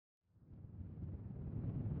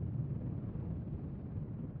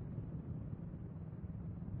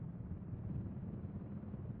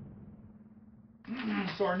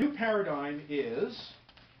So our new paradigm is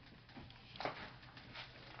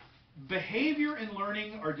behavior and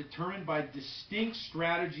learning are determined by distinct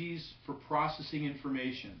strategies for processing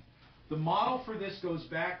information. The model for this goes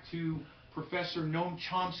back to Professor Noam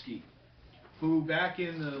Chomsky, who back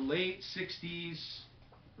in the late 60s,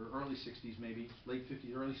 or early 60s maybe, late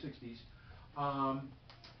 50s, early 60s,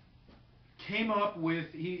 came up with,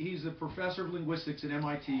 he's a professor of linguistics at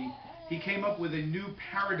MIT, he came up with a new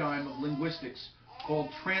paradigm of linguistics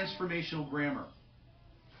called transformational grammar.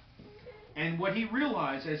 And what he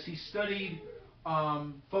realized as he studied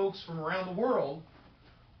folks from around the world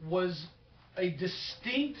was a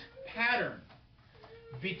distinct pattern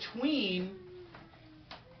between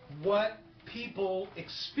what people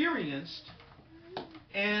experienced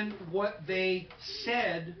and what they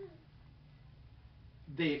said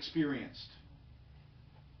they experienced.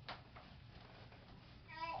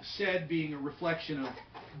 Said being a reflection of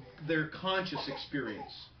their conscious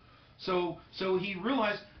experience. So he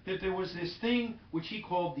realized that there was this thing which he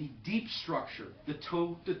called the deep structure, the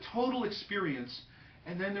total experience,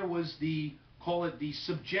 and then there was the, call it the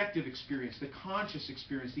subjective experience, the conscious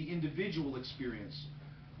experience, the individual experience,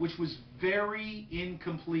 which was very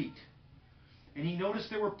incomplete. And he noticed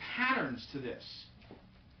there were patterns to this,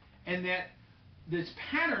 and that these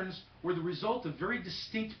patterns were the result of very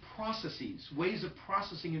distinct processes, ways of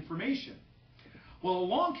processing information. Well,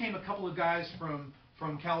 along came a couple of guys from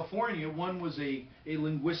California. One was a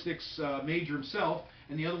linguistics major himself,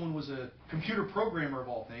 and the other one was a computer programmer of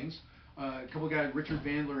all things. A couple of guys, Richard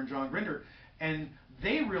Bandler and John Grinder. And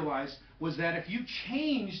they realized was that if you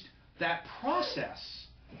changed that process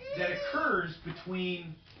that occurs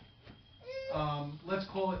between, let's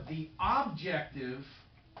call it the objective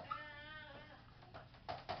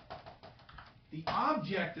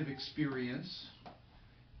experience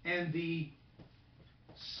and the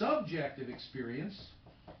subjective experience,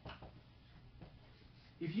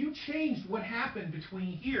 if you changed what happened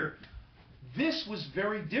between here, this was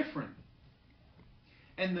very different.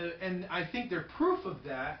 And I think their proof of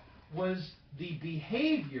that was the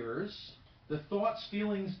behaviors, the thoughts,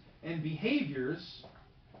 feelings, and behaviors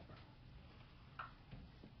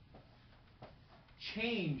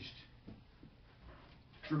changed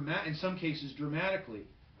in some cases dramatically.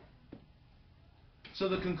 So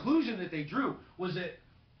the conclusion that they drew was that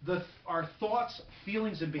our thoughts,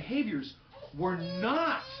 feelings, and behaviors were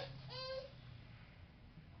not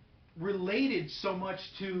related so much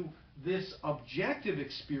to this objective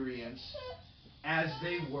experience as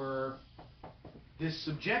they were this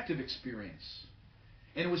subjective experience.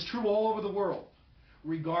 And it was true all over the world,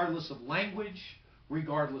 regardless of language,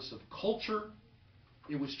 regardless of culture.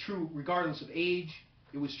 It was true regardless of age.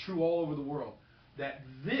 It was true all over the world that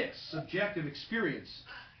this subjective experience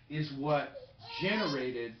is what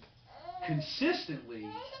generated consistently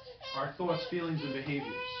our thoughts, feelings, and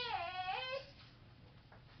behaviors.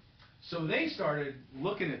 So they started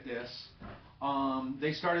looking at this.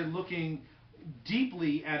 They started looking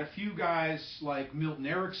deeply at a few guys like Milton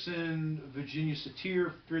Erickson, Virginia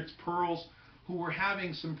Satir, Fritz Perls, who were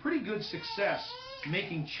having some pretty good success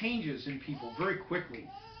making changes in people very quickly,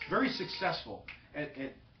 very successful at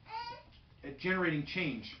generating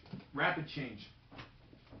change, rapid change.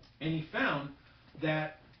 And he found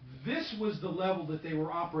that this was the level that they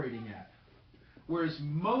were operating at. Whereas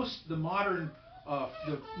most therapies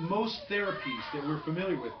that we're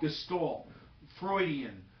familiar with, Gestalt,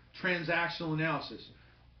 Freudian, transactional analysis,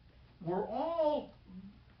 were all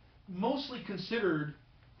mostly considered,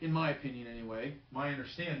 in my opinion anyway, my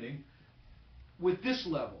understanding, with this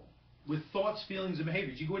level, with thoughts, feelings, and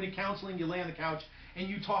behaviors. You go into counseling, you lay on the couch, and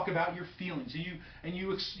you talk about your feelings, and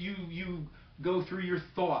you go through your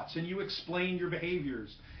thoughts, and you explain your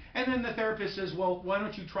behaviors. And then the therapist says, well, why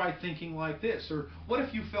don't you try thinking like this? Or what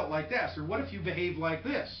if you felt like this? Or what if you behaved like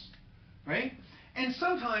this? Right? And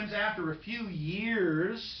sometimes after a few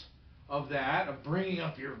years of that, of bringing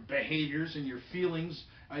up your behaviors and your feelings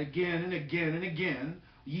again and again and again,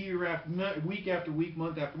 year after week after week,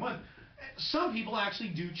 month after month, some people actually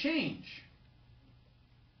do change.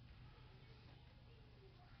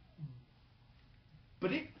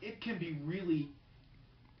 But it can be really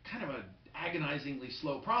kind of an agonizingly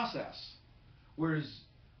slow process. Whereas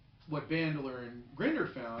what Bandler and Grinder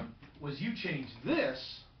found was you change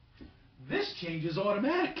this changes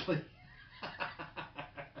automatically.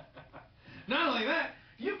 Not only that,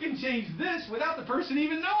 you can change this without the person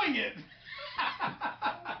even knowing it.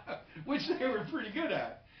 Which they were pretty good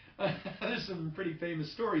at. There's some pretty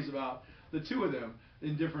famous stories about the two of them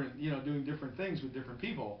in different, doing different things with different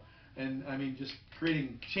people. And I mean, just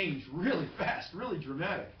creating change really fast, really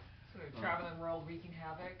dramatic. So traveling world wreaking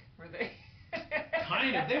havoc, were they?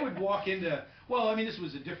 kind of. They would walk into, well, I mean, this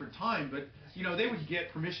was a different time, but, you know, they would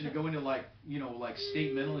get permission to go into, like, you know, like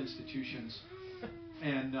state mental institutions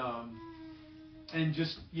and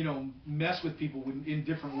just, you know, mess with people in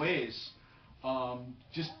different ways,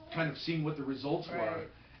 just kind of seeing what the results were.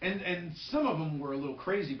 And some of them were a little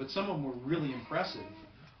crazy, but some of them were really impressive,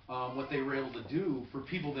 what they were able to do for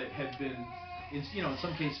people that had been, you know, in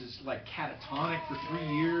some cases, like catatonic for 3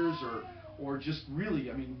 years, or just really,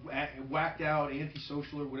 I mean, whacked out,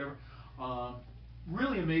 antisocial or whatever.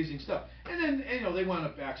 Really amazing stuff. And then, you know, they wound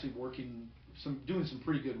up actually doing some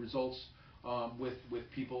pretty good results with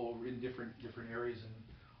people in different areas and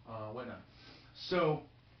whatnot. So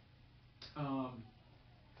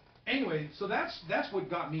anyway, so that's what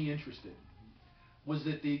got me interested, was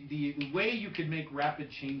that the way you could make rapid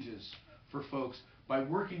changes for folks by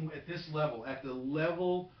working at this level, at the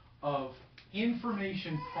level of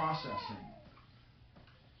information processing.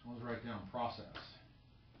 So let's write down process.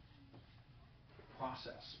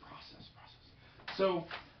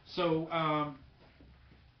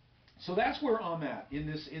 So that's where I'm at in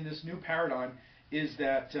this new paradigm, is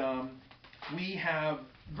that we have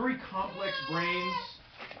very complex brains.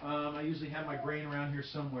 I usually have my brain around here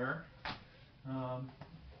somewhere, and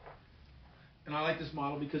I like this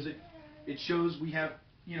model because it shows we have,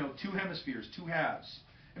 you know, 2 hemispheres, 2 halves.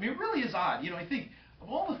 I mean, it really is odd. You know, I think of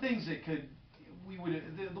all the things that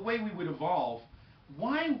the way we would evolve,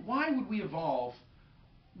 why would we evolve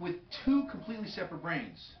with 2 completely separate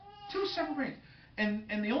brains? 2 separate brains.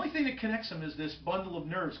 And the only thing that connects them is this bundle of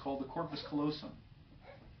nerves called the corpus callosum.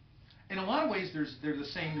 In a lot of ways, they're the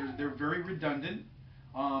same. They're very redundant.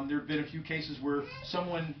 There have been a few cases where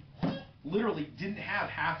someone literally didn't have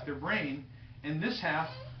half their brain, and this half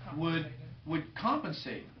would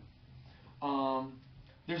compensate.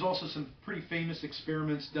 There's also some pretty famous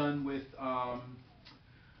experiments done with, I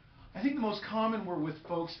think the most common were with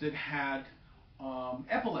folks that had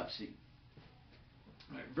epilepsy.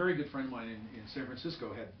 A very good friend of mine in San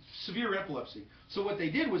Francisco had severe epilepsy. So what they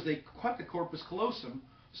did was they cut the corpus callosum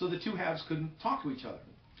so the 2 halves couldn't talk to each other.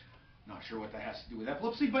 Not sure what that has to do with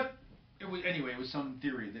epilepsy, but it was some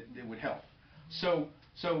theory that would help. So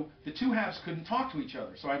the 2 halves couldn't talk to each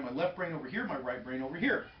other. So I had my left brain over here, my right brain over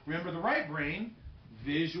here. Remember, the right brain,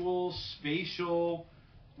 visual, spatial,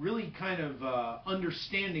 really kind of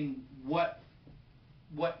understanding what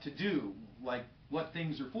to do, like what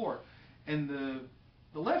things are for. And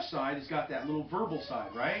the left side has got that little verbal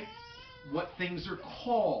side, right? What things are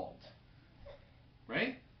called,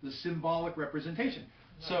 right? The symbolic representation.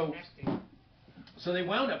 So they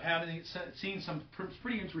wound up seeing some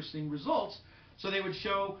pretty interesting results. So they would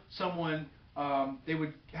show someone, they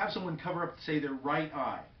would have someone cover up, say, their right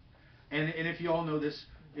eye. And if you all know this,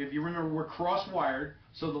 if you remember, we're cross-wired.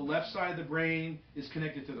 So the left side of the brain is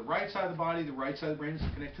connected to the right side of the body. The right side of the brain is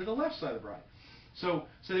connected to the left side of the body. So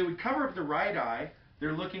they would cover up the right eye.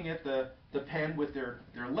 They're looking at the pen with their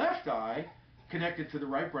left eye connected to the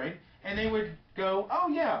right brain, and they would go, oh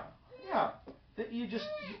yeah,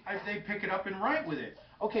 they pick it up and write with it.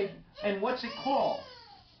 Okay, and what's it called?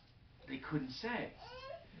 They couldn't say.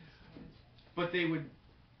 But they would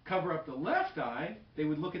cover up the left eye. They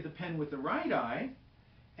would look at the pen with the right eye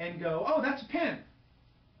and go, oh, that's a pen.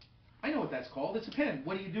 I know what that's called. It's a pen.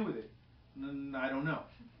 What do you do with it? I don't know.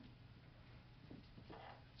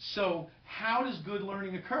 So how does good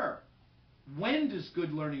learning occur? When does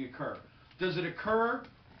good learning occur? Does it occur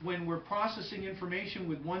when we're processing information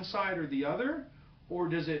with one side or the other? Or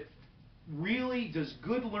does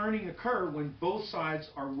good learning occur when both sides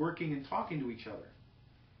are working and talking to each other?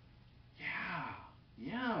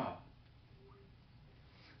 Yeah.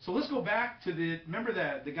 So let's go back to remember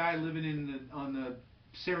the guy living on the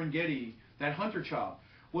Serengeti, that hunter child.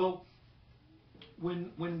 Well,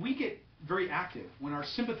 when we get very active, when our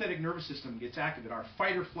sympathetic nervous system gets activated, our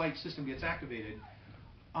fight or flight system gets activated,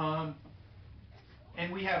 and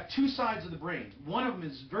we have 2 sides of the brain. One of them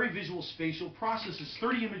is very visual spatial, processes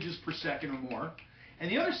 30 images per second or more, and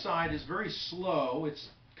the other side is very slow. It's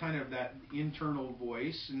kind of that internal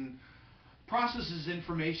voice, and processes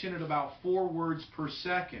information at about 4 words per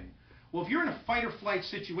second. Well, if you're in a fight or flight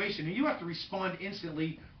situation and you have to respond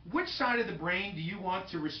instantly, which side of the brain do you want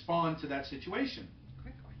to respond to that situation?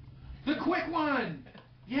 The quick one.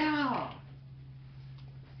 Yeah.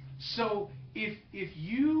 So if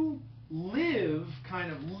you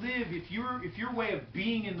if your way of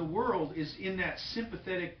being in the world is in that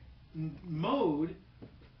sympathetic mode,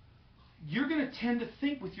 you're going to tend to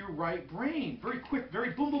think with your right brain. Very quick,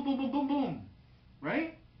 very boom, boom, boom, boom, boom, boom.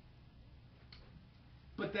 Right?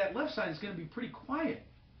 But that left side is going to be pretty quiet.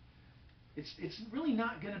 It's really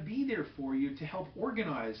not going to be there for you to help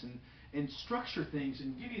organize and structure things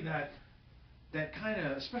and give you that kind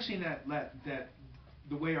of, especially in that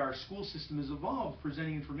the way our school system has evolved,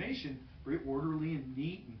 presenting information very orderly and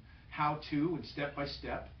neat and how to and step by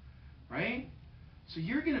step, right? So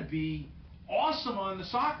you're going to be awesome on the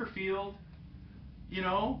soccer field, you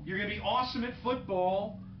know, you're going to be awesome at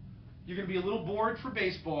football, you're going to be a little bored for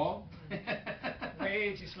baseball.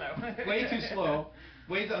 Way too slow. Way too slow.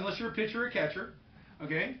 Unless you're a pitcher or a catcher,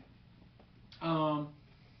 okay? So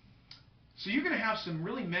you're going to have some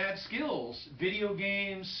really mad skills. Video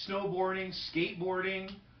games, snowboarding,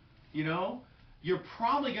 skateboarding, you know. You're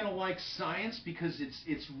probably going to like science because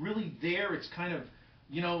it's really there. It's kind of,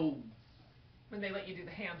 you know. When they let you do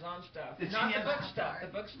the hands-on stuff. It's Not the book stuff. The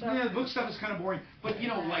book stuff. Yeah, the book stuff is kind of boring. But, you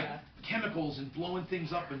know, like chemicals and blowing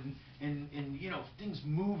things up and you know, things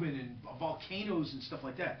moving and volcanoes and stuff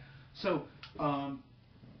like that. So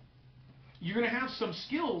you're going to have some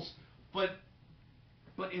skills, but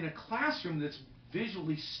in a classroom that's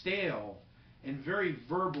visually stale and very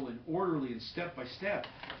verbal and orderly and step by step,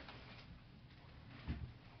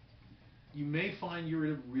 you may find you're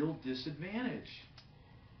at a real disadvantage.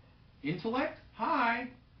 Intellect, high.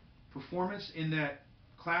 Performance in that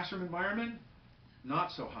classroom environment, not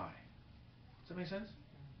so high. Does that make sense?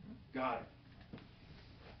 Got it.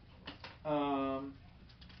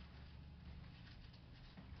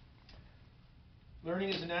 Learning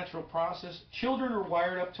is a natural process. Children are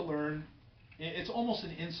wired up to learn. It's almost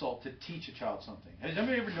an insult to teach a child something. Has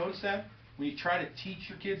anybody ever noticed that? When you try to teach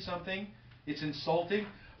your kids something, it's insulting.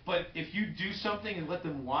 But if you do something and let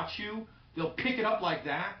them watch you, they'll pick it up like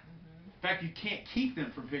that. In fact, you can't keep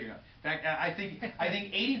them from picking it up. In fact, I think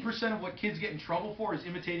 80% of what kids get in trouble for is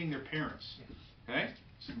imitating their parents. Okay?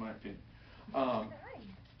 This is my opinion.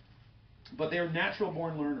 But they're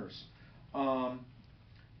natural-born learners.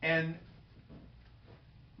 And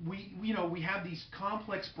we have these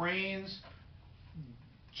complex brains,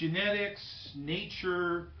 genetics,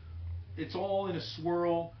 nature, it's all in a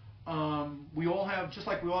swirl. We all have, just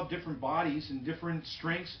like we all have different bodies and different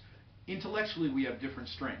strengths, intellectually we have different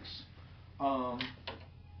strengths.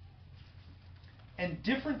 And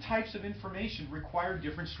different types of information require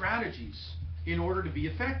different strategies in order to be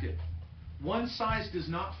effective. One size does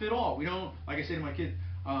not fit all. We don't, like I say to my kid,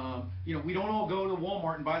 we don't all go to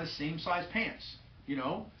Walmart and buy the same size pants. You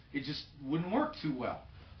know, it just wouldn't work too well.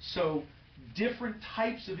 So different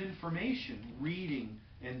types of information, reading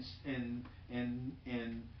and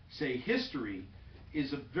say history,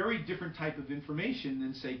 is a very different type of information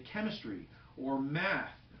than say chemistry or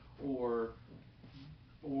math or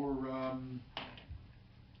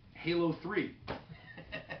Halo 3.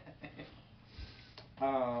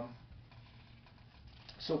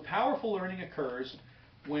 So powerful learning occurs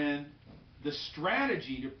when the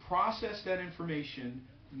strategy to process that information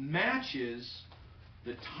matches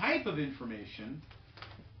the type of information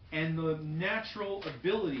and the natural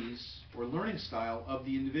abilities or learning style of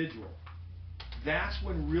the individual. That's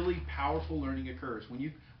when really powerful learning occurs. When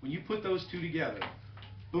you put those two together,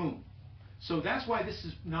 boom. So that's why this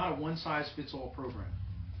is not a one-size-fits-all program.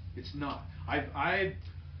 It's not. At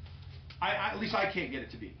least I can't get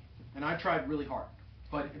it to be, and I've tried really hard.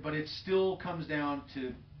 But it still comes down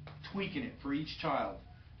to tweaking it for each child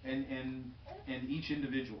and each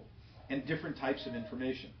individual and different types of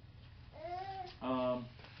information. How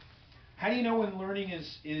do you know when learning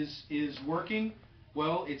is working?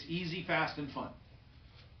 Well, it's easy, fast, and fun.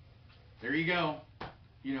 There you go.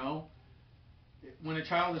 You know, when a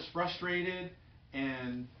child is frustrated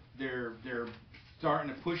and they're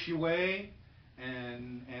starting to push you away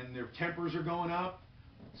and their tempers are going up,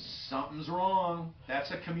 something's wrong.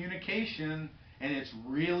 That's a communication, and it's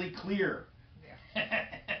really clear. Yeah.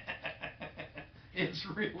 It's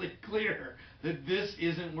really clear that this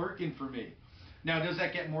isn't working for me. Now, does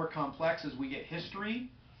that get more complex as we get history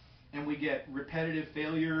and we get repetitive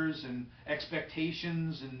failures and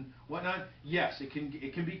expectations and whatnot? Yes, it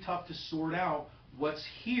can be tough to sort out what's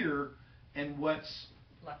here and what's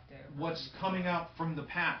left over, what's coming out from the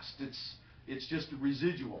past. It's just a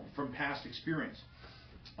residual from past experience.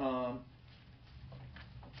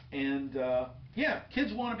 Yeah,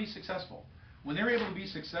 kids want to be successful. When they're able to be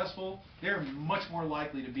successful, they're much more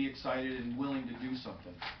likely to be excited and willing to do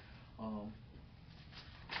something.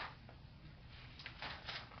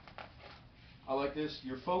 I like this.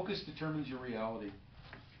 Your focus determines your reality.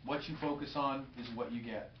 What you focus on is what you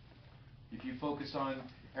get. If you focus on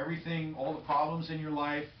everything, all the problems in your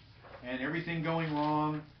life, and everything going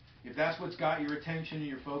wrong, if that's what's got your attention and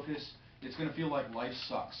your focus, it's going to feel like life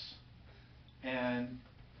sucks. And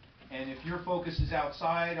if your focus is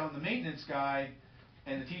outside on the maintenance guy,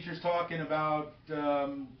 and the teacher's talking about,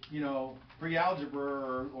 you know,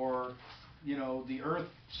 pre-algebra or, you know, the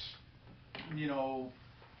Earth's, you know,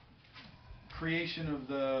 creation of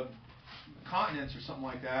the continents or something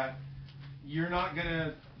like that,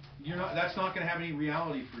 that's not gonna have any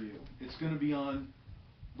reality for you. It's gonna be on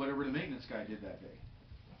whatever the maintenance guy did that day.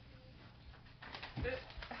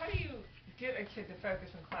 How do you get a kid to focus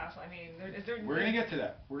in class? I mean, is there... We're gonna get to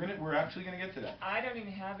that. We're actually gonna get to that. I don't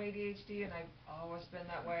even have ADHD, and I've always been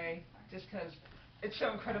that way, just because it's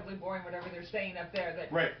so incredibly boring whatever they're saying up there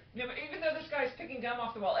that... Right. You know, even though this guy's picking gum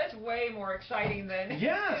off the wall, it's way more exciting than...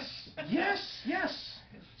 Yes, yes.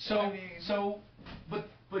 So,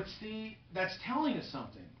 but see, that's telling us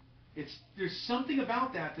something. There's something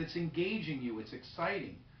about that's engaging you. It's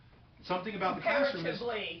exciting. Something about the classroom is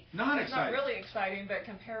not exciting. It's not really exciting, but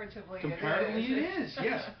comparatively it is.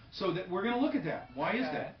 Yes. So that we're going to look at that. Why is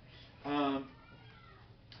that?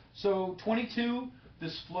 So 22,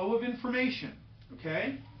 this flow of information.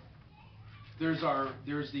 Okay. There's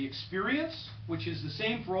the experience, which is the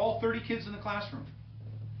same for all 30 kids in the classroom.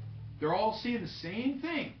 They're all seeing the same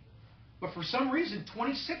thing, but for some reason,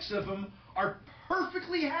 26 of them are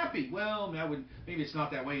perfectly happy. Well, maybe it's not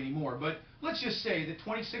that way anymore, but let's just say that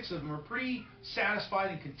 26 of them are pretty satisfied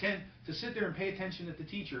and content to sit there and pay attention to the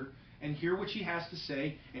teacher and hear what she has to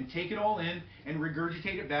say and take it all in and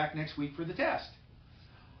regurgitate it back next week for the test.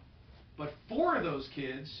 But 4 of those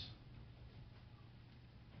kids,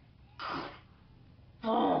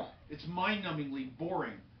 it's mind-numbingly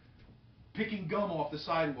boring. Picking gum off the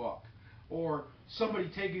sidewalk, or somebody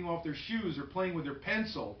taking off their shoes or playing with their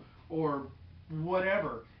pencil or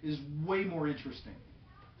whatever is way more interesting.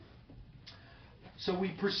 So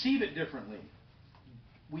we perceive it differently.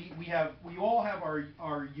 We all have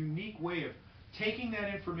our unique way of taking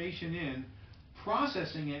that information in,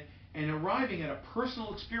 processing it, and arriving at a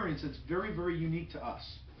personal experience that's very, very unique to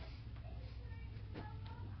us.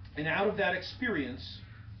 And out of that experience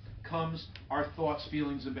comes our thoughts,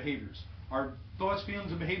 feelings, and behaviors. Our thoughts,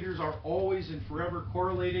 feelings, and behaviors are always and forever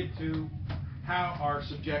correlated to how our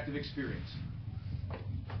subjective experience.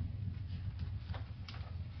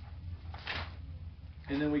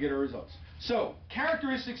 And then we get our results. So,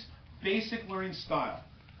 characteristics, basic learning style.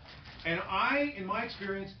 And I, in my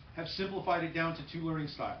experience, have simplified it down to 2 learning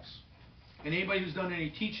styles. And anybody who's done any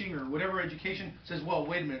teaching or whatever education says, well,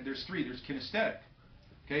 wait a minute, there's 3. There's kinesthetic.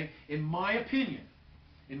 Okay? In my opinion,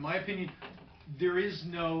 there is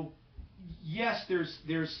no... Yes,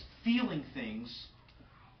 there's feeling things,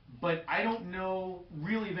 but I don't know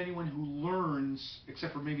really of anyone who learns,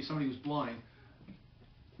 except for maybe somebody who's blind,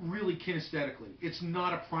 really kinesthetically. It's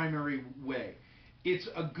not a primary way. It's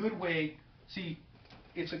a good way,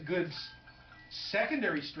 it's a good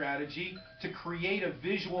secondary strategy to create a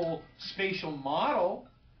visual spatial model.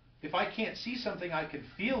 If I can't see something, I can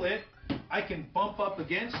feel it. I can bump up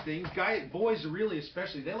against things. Boys really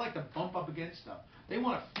especially, they like to bump up against stuff. They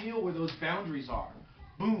want to feel where those boundaries are.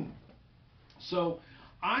 Boom. So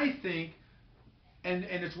I think, and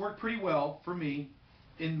it's worked pretty well for me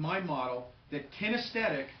in my model, that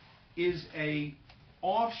kinesthetic is a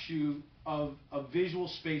offshoot of a visual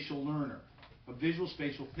spatial learner, a visual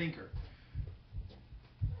spatial thinker.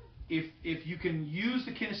 If you can use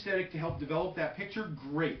the kinesthetic to help develop that picture,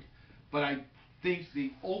 great. But I think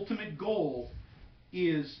the ultimate goal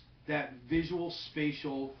is that visual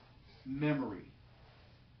spatial memory.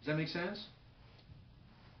 Does that make sense?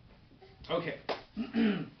 Okay.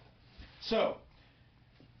 So,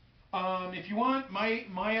 if you want,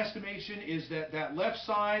 my estimation is that left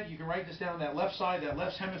side, you can write this down, that left side, that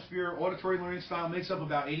left hemisphere, auditory learning style makes up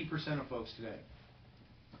about 80% of folks today.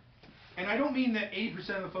 And I don't mean that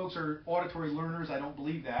 80% of the folks are auditory learners, I don't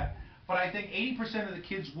believe that, but I think 80% of the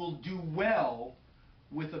kids will do well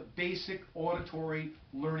with a basic auditory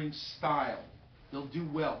learning style. They'll do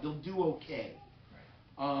well, they'll do okay.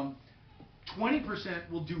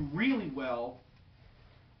 20% will do really well,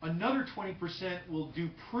 another 20% will do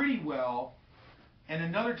pretty well, and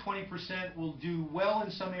another 20% will do well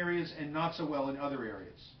in some areas and not so well in other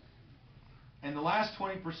areas. And the last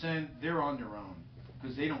 20%, they're on their own,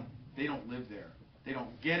 because they don't live there. They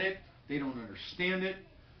don't get it, they don't understand it,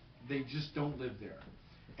 they just don't live there.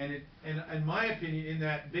 And in my opinion, in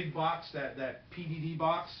that big box, that PDD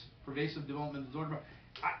box, pervasive developmental disorder box,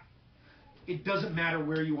 it doesn't matter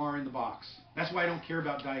where you are in the box. That's why I don't care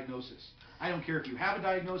about diagnosis. I don't care if you have a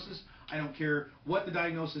diagnosis. I don't care what the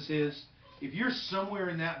diagnosis is. If you're somewhere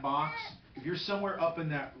in that box, if you're somewhere up in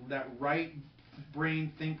that right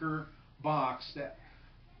brain thinker box, that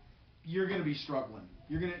you're going to be struggling.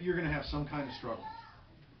 You're going to have some kind of struggle.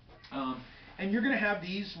 And you're going to have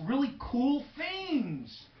these really cool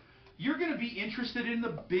things. you're going to be interested in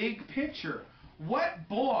the big picture. What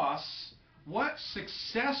boss, what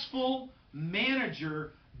successful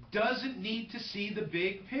manager doesn't need to see the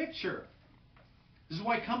big picture? This is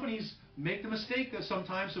why companies make the mistake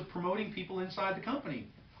sometimes of promoting people inside the company,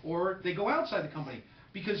 or they go outside the company.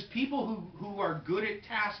 Because people who are good at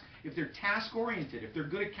task, if they're task-oriented, if they're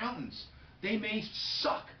good accountants, they may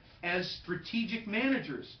suck as strategic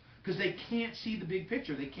managers because they can't see the big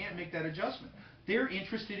picture. They can't make that adjustment. They're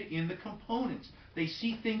interested in the components. They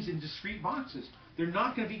see things in discrete boxes. They're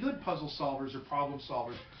not going to be good puzzle solvers or problem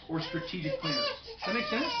solvers or strategic planners. Does that make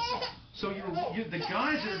sense? So the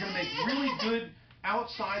guys that are going to make really good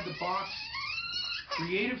outside-the-box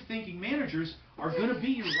creative thinking managers are going to be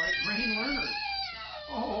your right-brain learners.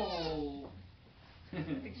 Oh. I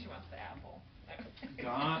think she wants the apple.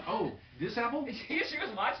 God. Oh, this apple? She was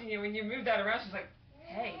watching you when you moved that around. She's like,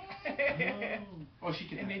 hey. Oh, she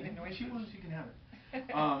can have it. It made the noise. She can have it.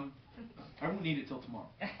 I won't need it till tomorrow.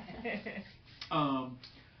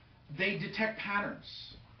 They detect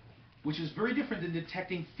patterns, which is very different than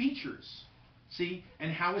detecting features. See?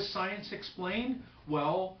 And how is science explained?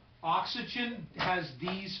 Well, oxygen has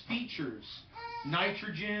these features.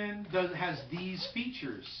 Nitrogen has these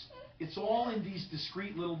features. It's all in these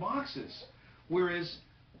discrete little boxes. Whereas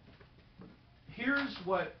here's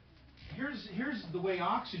the way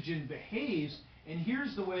oxygen behaves, and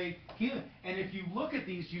here's the way helium. And if you look at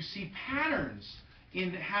these, you see patterns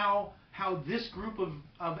in how this group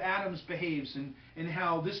of atoms behaves, and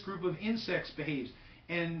how this group of insects behaves.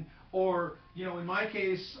 Or in my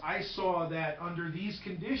case, I saw that under these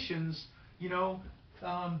conditions,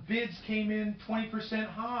 bids came in 20%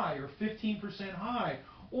 high, or 15% high,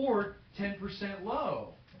 or 10%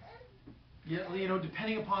 low.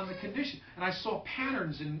 Depending upon the condition. And I saw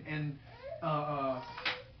patterns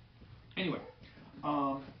anyway,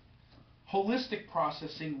 holistic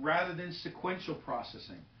processing rather than sequential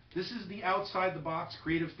processing. This is the outside-the-box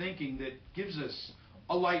creative thinking that gives us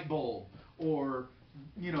a light bulb, or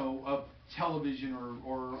a television,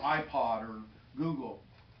 or iPod, or Google.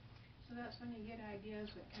 So that's when you get ideas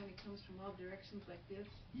that kind of comes from all directions like this?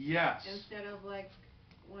 Yes. Instead of like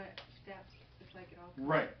what steps, it's like it all comes.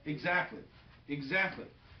 Right, exactly.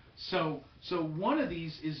 So one of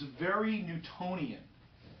these is very Newtonian,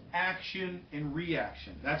 action and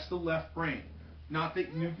reaction. That's the left brain. Not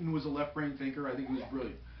that Newton was a left brain thinker, I think he was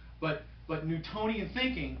brilliant. But Newtonian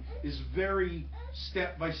thinking is very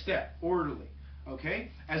step by step, orderly,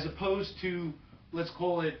 okay? As opposed to, let's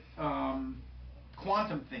call it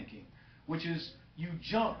quantum thinking, which is you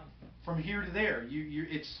jump from here to there.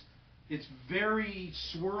 It's very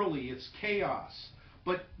swirly. It's chaos.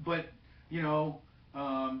 But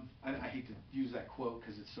I hate to use that quote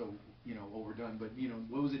because it's so overdone. But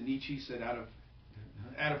what was it Nietzsche said? Out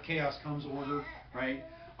of chaos comes order, right?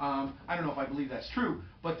 I don't know if I believe that's true,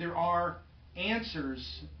 but there are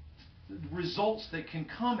answers, results that can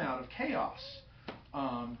come out of chaos,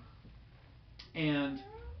 and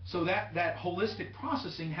so that holistic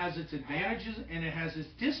processing has its advantages and it has its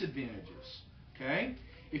disadvantages. Okay,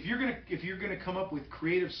 if you're gonna come up with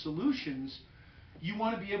creative solutions, you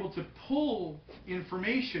want to be able to pull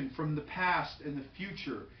information from the past and the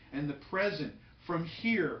future and the present, from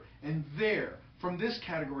here and there, from this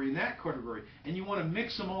category and that category, and you want to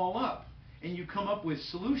mix them all up and you come up with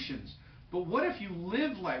solutions. But what if you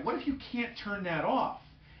live life? What if you can't turn that off?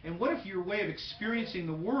 And what if your way of experiencing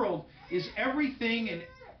the world is everything and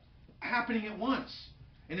happening at once,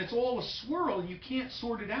 and it's all a swirl and you can't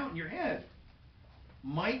sort it out in your head?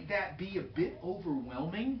 Might that be a bit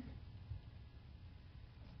overwhelming?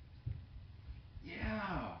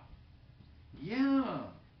 Yeah.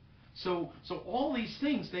 So all these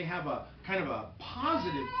things, they have a kind of a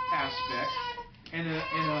positive aspect and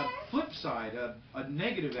a flip side, a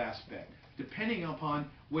negative aspect, depending upon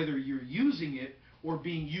whether you're using it or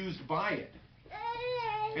being used by it.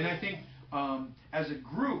 And I think as a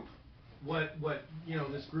group, what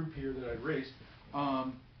this group here that I raised,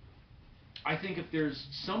 I think if there's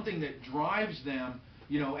something that drives them,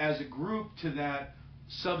 as a group to that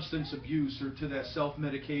substance abuse or to that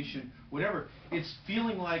self-medication, whatever, it's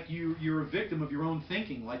feeling like you're a victim of your own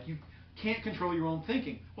thinking, like you can't control your own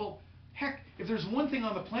thinking. Well, heck, if there's one thing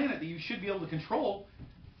on the planet that you should be able to control,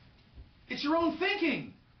 it's your own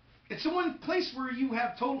thinking. It's the one place where you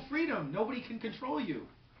have total freedom. Nobody can control you.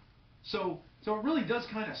 So it really does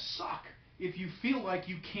kind of suck if you feel like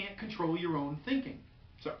you can't control your own thinking.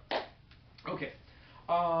 So, okay.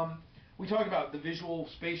 We talked about the visual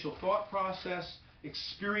spatial thought process,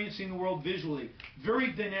 experiencing the world visually,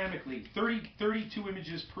 very dynamically, 32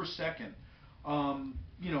 images per second.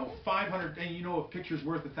 500, and a picture's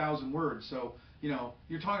worth 1,000 words. So,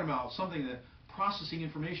 you're talking about something that processing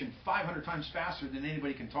information 500 times faster than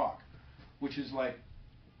anybody can talk, which is like,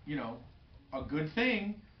 a good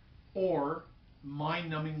thing, or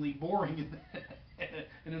mind-numbingly boring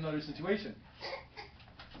in another situation.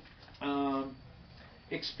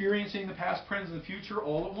 Experiencing the past, present, and the future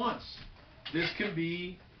all at once. This can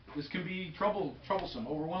be troublesome,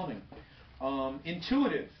 overwhelming.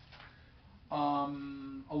 Intuitive. A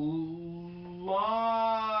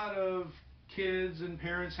lot of kids and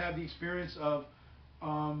parents have the experience of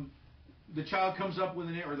the child comes up with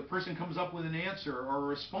or the person comes up with an answer or a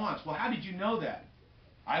response. Well, how did you know that?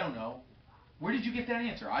 I don't know. Where did you get that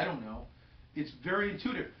answer? I don't know. It's very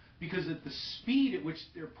intuitive, because at the speed at which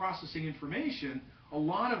they're processing information, a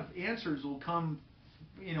lot of answers will come,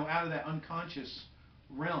 out of that unconscious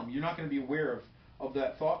realm. You're not going to be aware of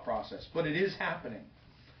that thought process, but it is happening.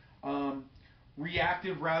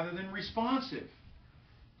 Reactive rather than responsive.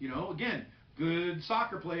 Again, good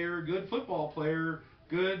soccer player, good football player,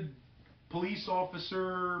 good police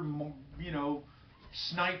officer,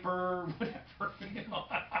 sniper, whatever.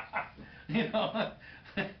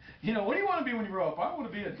 What do you want to be when you grow up? I want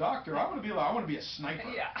to be a doctor. I want to be a sniper.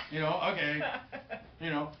 Yeah. Okay.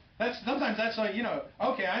 Sometimes that's like,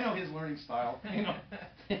 okay, I know his learning style.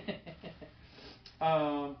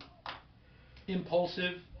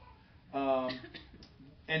 Impulsive.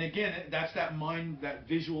 And again, that's that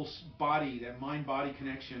visual body, that mind-body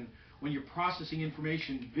connection. When you're processing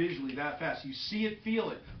information visually that fast, you see it, feel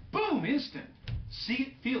it, boom, instant. See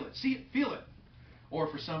it, feel it, see it, feel it. Or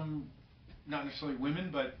for some, not necessarily women,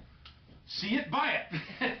 but see it, buy it.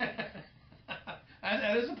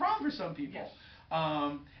 That is a problem for some people. Yes.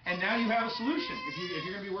 And now you have a solution. If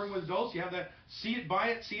you're going to be working with adults, you have that see it, buy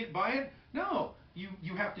it, see it, buy it. No,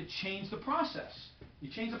 you have to change the process. You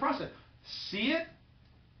change the process. See it,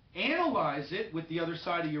 analyze it with the other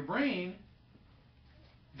side of your brain,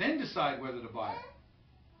 then decide whether to buy it.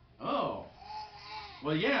 Oh,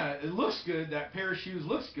 well, yeah, it looks good. That pair of shoes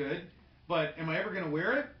looks good, but am I ever going to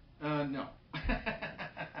wear it? No.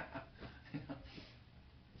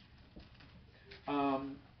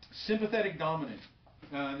 Sympathetic dominant.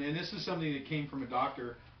 And this is something that came from a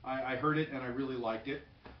doctor. I heard it and I really liked it.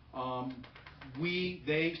 We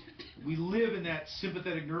live in that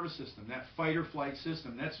sympathetic nervous system, that fight or flight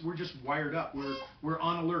system. We're just wired up. We're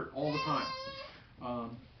on alert all the time.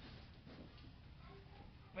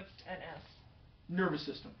 What's an S? Nervous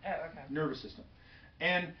system. Oh, okay. Nervous system.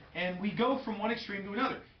 And we go from one extreme to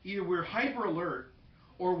another. Either we're hyper alert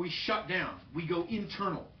or we shut down. We go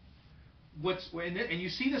internal. And you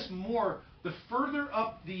see this more the further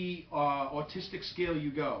up the autistic scale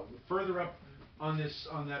you go, the further up on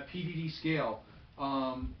that PDD scale,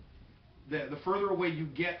 the further away you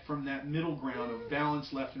get from that middle ground of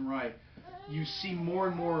balance left and right, you see more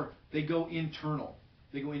and more they go internal.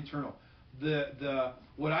 They go internal.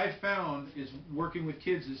 What I've found is working with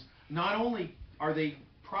kids is not only are they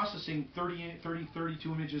processing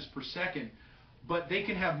 32 images per second, but they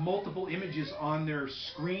can have multiple images on their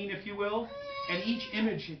screen, if you will, and each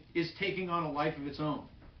image is taking on a life of its own.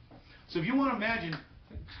 So if you want to imagine,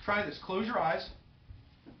 try this. Close your eyes.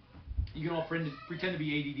 You can all pretend to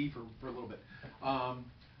be ADD for a little bit.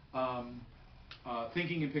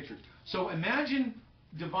 Thinking in pictures. So imagine,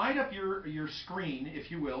 divide up your screen, if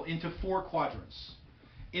you will, into 4 quadrants.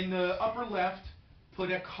 In the upper left, put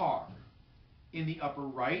a car. In the upper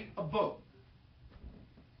right, a boat.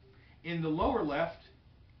 In the lower left,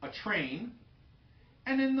 a train.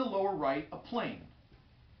 And in the lower right, a plane.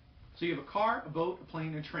 So you have a car, a boat, a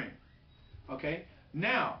plane, and a train. Okay?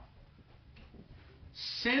 Now,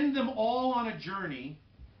 send them all on a journey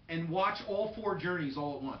and watch all 4 journeys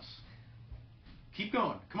all at once. Keep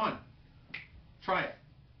going. Come on. Try it.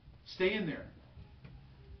 Stay in there.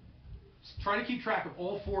 Try to keep track of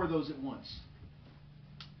all 4 of those at once.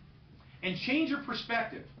 And change your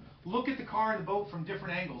perspective. Look at the car and the boat from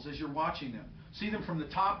different angles as you're watching them. See them from the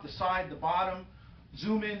top, the side, the bottom.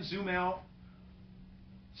 Zoom in, zoom out.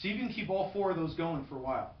 See if you can keep all 4 of those going for a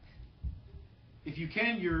while. If you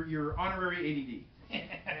can, you're honorary ADD.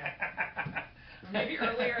 Maybe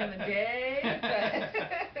earlier in the day.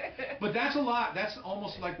 But that's a lot. That's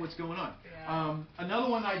almost like what's going on. Yeah. Another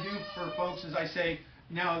one I do for folks is I say,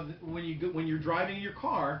 now when you're driving in your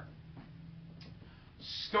car,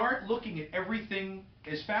 start looking at everything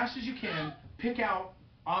as fast as you can. Pick out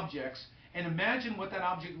objects and imagine what that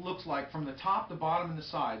object looks like from the top, the bottom, and the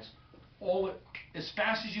sides, all as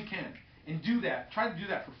fast as you can. And do that. Try to do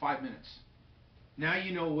that for 5 minutes. Now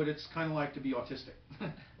you know what it's kind of like to be autistic.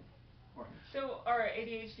 So are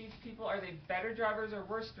ADHD people, are they better drivers or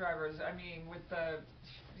worse drivers? I mean, with the,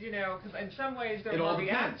 because in some ways they're It all more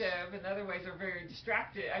depends. reactive, in other ways they're very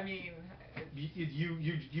distracted. I mean,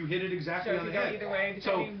 You hit it exactly so on it the could go head. either way,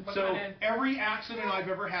 So depending what so kind of... every accident I've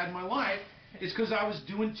ever had in my life is because I was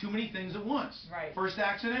doing too many things at once. Right. First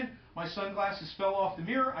accident, my sunglasses fell off the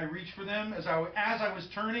mirror. I reached for them as I was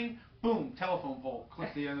turning. Boom, telephone pole,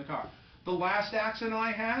 clipped the end of the car. The last accident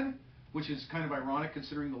I had, which is kind of ironic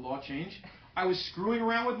considering the law changed, I was screwing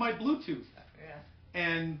around with my Bluetooth. Yeah.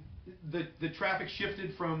 And the traffic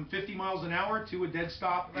shifted from 50 miles an hour to a dead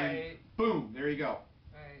stop, Right. and boom, there you go.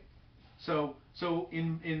 Right. So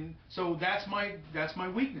that's my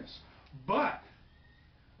weakness. But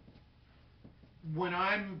when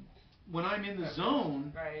I'm in the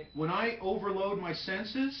zone, Right. when I overload my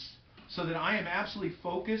senses so that I am absolutely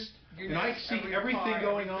focused and I see everything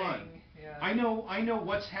going on. Yeah. I know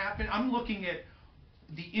what's happened. I'm looking at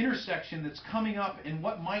the intersection that's coming up and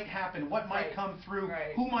what might happen, what might Right. come through,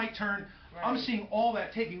 Right. who might turn. Right. I'm seeing all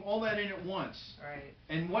that, taking all that in at once. Right.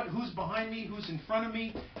 And who's behind me, who's in front of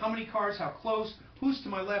me, how many cars, how close, who's to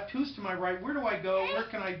my left, who's to my right, where do I go, where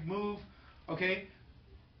can I move, okay?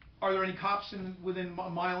 Are there any cops within a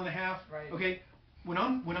mile and a half? Right. Okay, when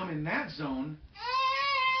I'm in that zone,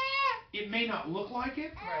 it may not look like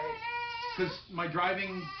it, Right. because my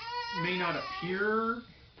driving may not appear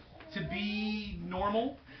to be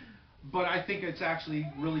normal, but I think it's actually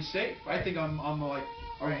really safe. I think I'm like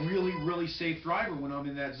a Right. really, really safe driver when I'm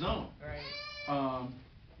in that zone. Right.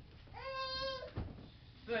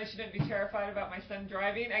 So I shouldn't be terrified about my son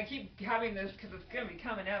driving. I keep having this because it's going to be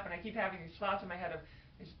coming up, and I keep having these thoughts in my head of,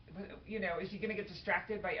 is he going to get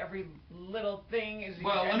distracted by every little thing? Is he?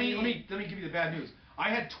 Well, let me give you the bad news. I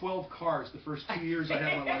had 12 cars the first 2 years I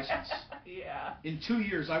had my license. Yeah. In 2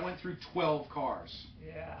 years, I went through 12 cars.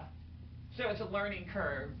 Yeah. So it's a learning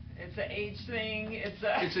curve. It's an age thing. It's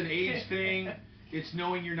an age thing. It's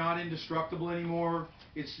knowing you're not indestructible anymore.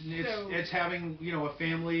 It's having a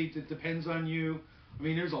family that depends on you. I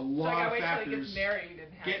mean, there's a lot of wait factors. till he gets married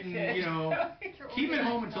and has Getting, kids. keep him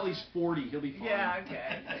home until he's 40. He'll be fine. Yeah.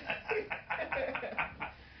 Okay.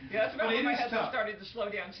 Yeah, that's about But when my it is husband tough. started to slow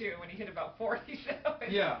down too, when he hit about 40. So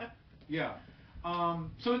Yeah.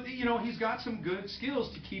 So he's got some good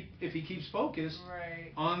skills to if he keeps focused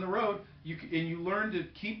Right. on the road. You learn to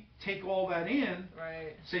take all that in.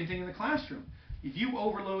 Right. Same thing in the classroom. If you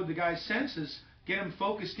overload the guy's senses, get him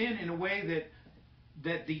focused in a way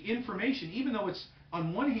that the information, even though it's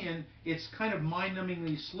on one hand it's kind of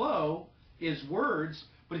mind-numbingly slow, is words.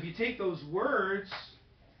 But if you take those words,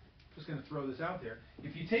 just going to throw this out there.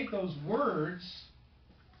 If you take those words,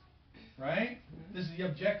 right? This is the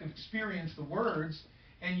objective experience, the words,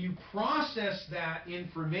 and you process that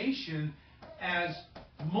information as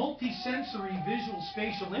multisensory visual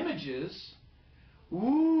spatial images.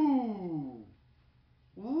 Ooh,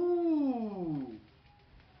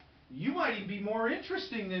 you might even be more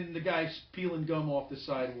interesting than the guy peeling gum off the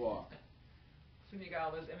sidewalk. So you got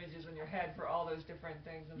all those images in your head for all those different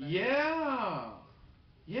things. And Yeah,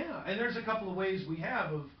 and there's a couple of ways we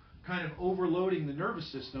have of kind of overloading the nervous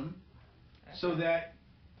system so that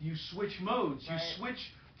you switch modes. Right. You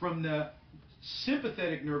switch from the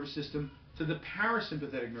sympathetic nervous system to the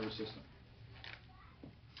parasympathetic nervous system.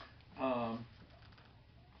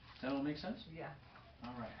 Does that all make sense? Yeah.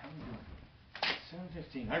 All right, how are we doing?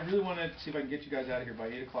 7:15. I really want to see if I can get you guys out of here by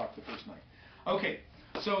 8 o'clock the first night. Okay,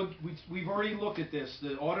 so we've already looked at this.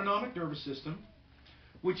 The autonomic nervous system,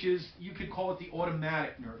 which is, you could call it the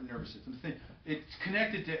automatic nervous system. It's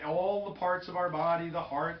connected to all the parts of our body, the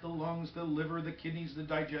heart, the lungs, the liver, the kidneys, the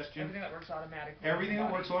digestion. Everything that works automatically. Everything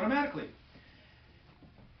that works automatically.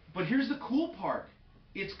 But here's the cool part.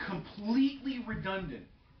 It's completely redundant.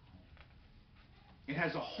 It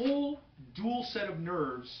has a whole dual set of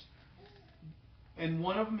nerves, and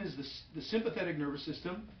one of them is the sympathetic nervous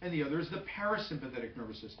system, and the other is the parasympathetic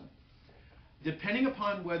nervous system. Depending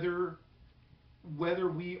upon whether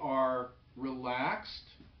we are relaxed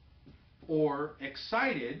or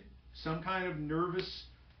excited, some kind of nervous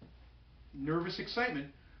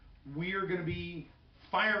excitement, we are going to be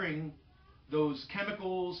firing those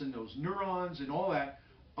chemicals and those neurons and all that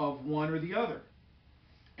of one or the other.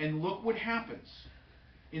 And look what happens.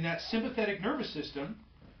 In that sympathetic nervous system,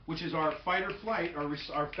 which is our fight or flight,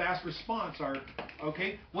 our fast response,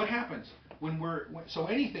 what happens? So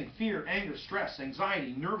anything, fear, anger, stress,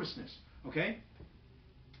 anxiety, nervousness, okay?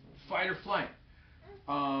 Fight or flight.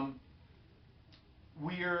 Our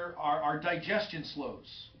digestion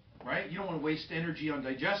slows, right? You don't want to waste energy on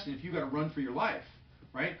digestion if you've got to run for your life,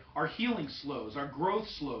 right? Our healing slows, our growth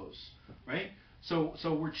slows, right? So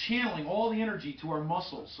we're channeling all the energy to our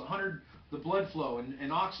muscles, 100 the blood flow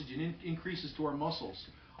and oxygen increases to our muscles.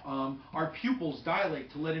 Our pupils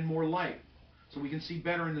dilate to let in more light, so we can see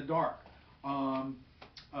better in the dark.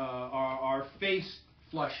 Our face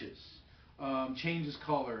flushes, changes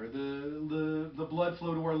color. The blood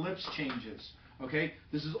flow to our lips changes. Okay,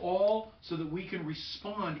 this is all so that we can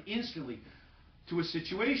respond instantly to a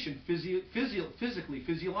situation, physically,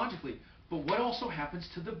 physiologically. But what also happens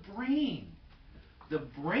to the brain? The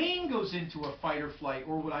brain goes into a fight or flight,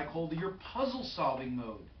 or what I call your puzzle-solving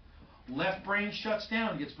mode. Left brain shuts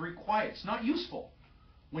down, gets very quiet. It's not useful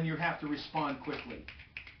when you have to respond quickly.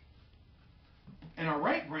 And our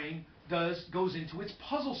right brain goes into its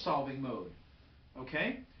puzzle-solving mode,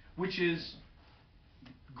 okay, which is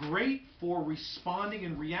great for responding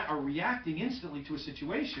and reacting instantly to a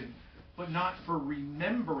situation, but not for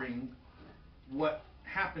remembering what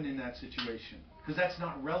happened in that situation, because that's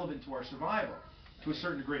not relevant to our survival to a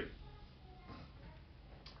certain degree.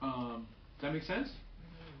 Does that make sense?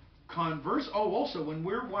 Also, when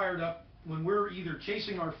we're wired up, when we're either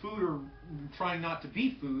chasing our food or trying not to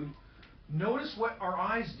beat food, notice what our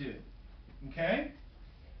eyes do, okay?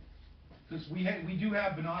 Because we do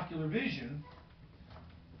have binocular vision.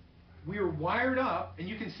 We are wired up, and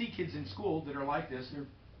you can see kids in school that are like this.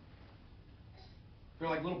 They're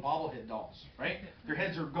like little bobblehead dolls, right? Their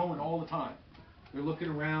heads are going all the time. They're looking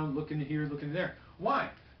around, looking here, looking there. Why?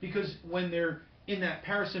 Because when they're in that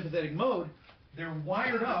parasympathetic mode, they're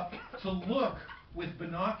wired up to look with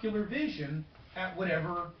binocular vision at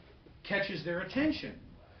whatever catches their attention.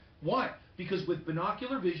 Why? Because with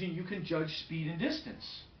binocular vision, you can judge speed and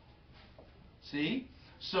distance. See?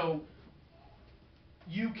 So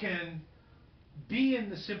you can be in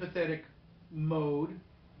the sympathetic mode,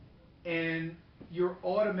 and you're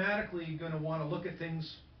automatically going to want to look at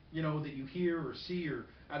things, you know, that you hear or see or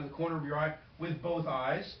out of the corner of your eye with both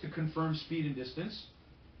eyes to confirm speed and distance.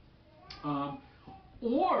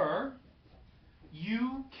 Or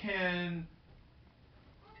you can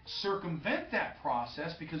circumvent that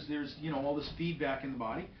process because there's, you know, all this feedback in the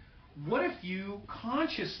body. What if you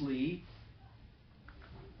consciously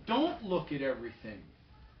don't look at everything?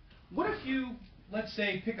 What if you, let's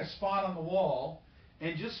say, pick a spot on the wall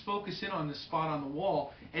and just focus in on this spot on the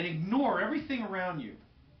wall and ignore everything around you?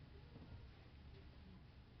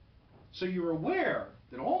 So you're aware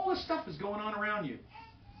that all this stuff is going on around you,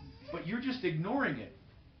 but you're just ignoring it.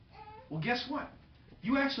 Well, guess what?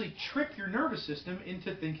 You actually trick your nervous system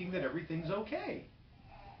into thinking that everything's okay.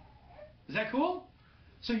 Is that cool?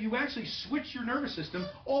 So you actually switch your nervous system,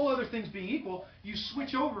 all other things being equal, you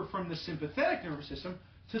switch over from the sympathetic nervous system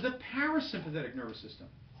to the parasympathetic nervous system.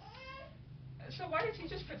 So why did you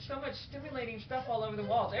just put so much stimulating stuff all over the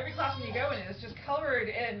walls? Every classroom you go in is just colored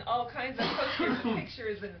in all kinds of posters and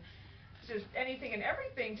pictures and just anything and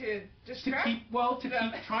everything to distract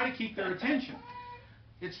them. Try to keep their attention.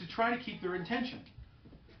 It's to try to keep their attention.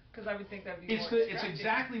 Because I would think that would be more distracting. It's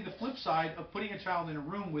exactly the flip side of putting a child in a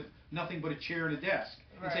room with nothing but a chair and a desk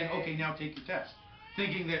and saying, okay, now take your test.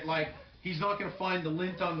 Thinking that, like, he's not going to find the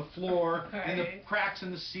lint on the floor and the cracks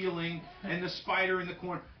in the ceiling and the spider in the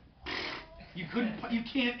corner. You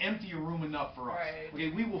can't empty your room enough for us. Right.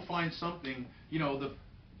 Okay, we will find something, the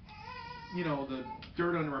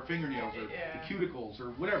dirt under our fingernails or the cuticles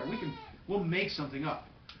or whatever. We'll make something up.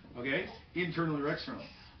 Okay, internally or externally.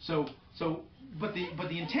 But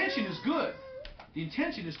the intention is good. The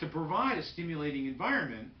intention is to provide a stimulating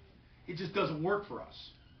environment. It just doesn't work for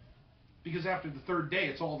us because after the third day,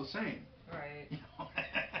 it's all the same. Right.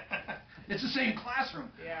 It's the same classroom.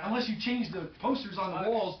 Yeah. Unless you change the posters on the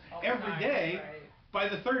walls every day. Right. By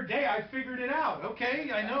the third day, I figured it out. Okay,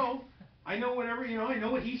 I know whatever, I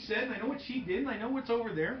know what he said, and I know what she did, and I know what's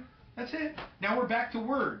over there. That's it. Now we're back to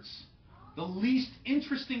words. The least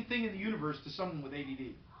interesting thing in the universe to someone with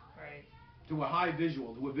ADD. Right. To a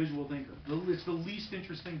visual thinker. It's the least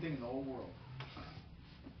interesting thing in the whole world.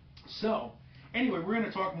 So, anyway, we're going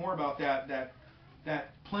to talk more about that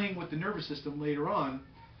playing with the nervous system later on.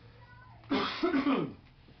 All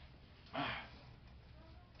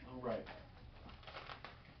right.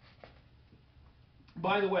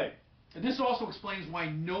 By the way, this also explains why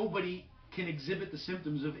nobody can exhibit the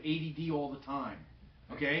symptoms of ADD all the time.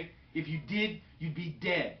 Okay? If you did, you'd be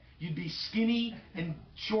dead. You'd be skinny and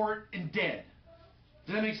short and dead.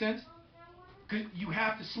 Does that make sense? Because you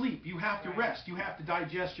have to sleep. You have to rest. You have to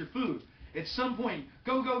digest your food. At some point,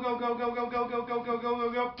 go, go, go, go, go, go, go, go, go, go, go,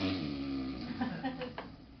 go, go.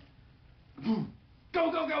 Boom.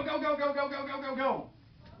 Go, go, go, go, go, go, go, go, go, go, go.